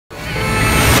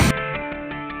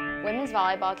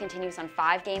Women's volleyball continues on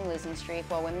 5-game losing streak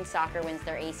while women's soccer wins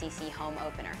their ACC home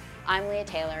opener. I'm Leah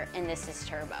Taylor, and this is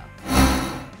Turbo.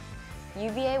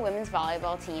 UVA women's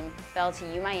volleyball team fell to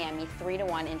UMiami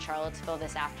 3-1 in Charlottesville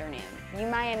this afternoon.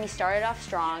 UMiami started off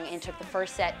strong and took the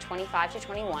first set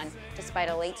 25-21 despite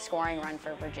a late scoring run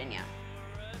for Virginia.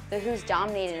 The Hoos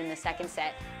dominated in the second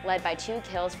set, led by 2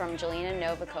 kills from Jelena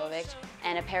Novakovic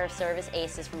and a pair of service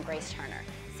aces from Grace Turner.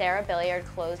 Billiard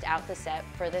closed out the set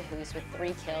for the Hoos with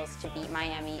 3 kills to beat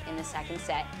Miami in the second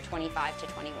set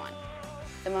 25-21.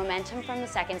 The momentum from the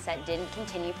second set didn't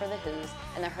continue for the Hoos,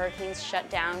 and the Hurricanes shut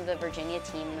down the Virginia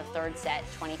team in the third set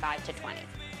 25-20.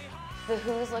 The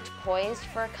Hoos looked poised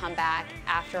for a comeback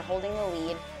after holding the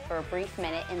lead for a brief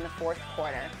minute in the fourth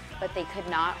quarter, but they could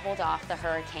not hold off the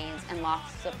Hurricanes and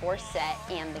lost the fourth set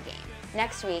and the game.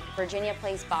 Next week, Virginia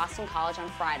plays Boston College on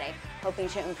Friday, hoping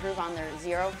to improve on their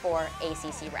 0-4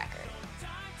 ACC record.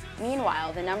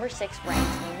 Meanwhile, the number 6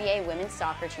 ranked UVA women's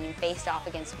soccer team faced off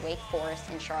against Wake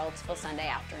Forest in Charlottesville Sunday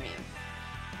afternoon.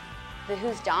 The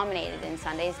Hoos dominated in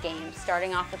Sunday's game,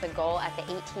 starting off with a goal at the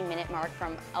 18-minute mark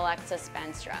from Alexa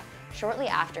Spenstra. Shortly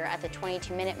after, at the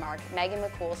 22-minute mark, Megan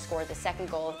McCool scored the second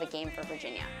goal of the game for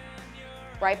Virginia.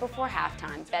 Right before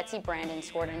halftime, Betsy Brandon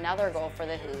scored another goal for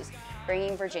the Hoos,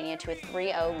 bringing Virginia to a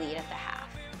 3-0 lead at the half.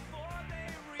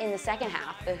 In the second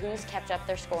half, the Hoos kept up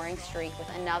their scoring streak with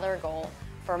another goal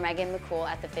for Megan McCool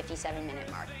at the 57-minute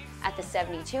mark. At the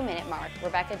 72-minute mark,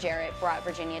 Rebecca Jarrett brought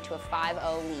Virginia to a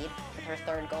 5-0 lead with her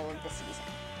third goal of the season.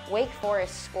 Wake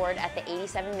Forest scored at the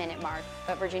 87-minute mark,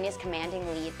 but Virginia's commanding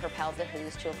lead propelled the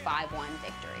Hoos to a 5-1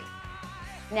 victory.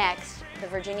 Next, the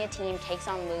Virginia team takes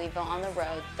on Louisville on the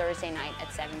road Thursday night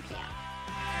at 7 p.m.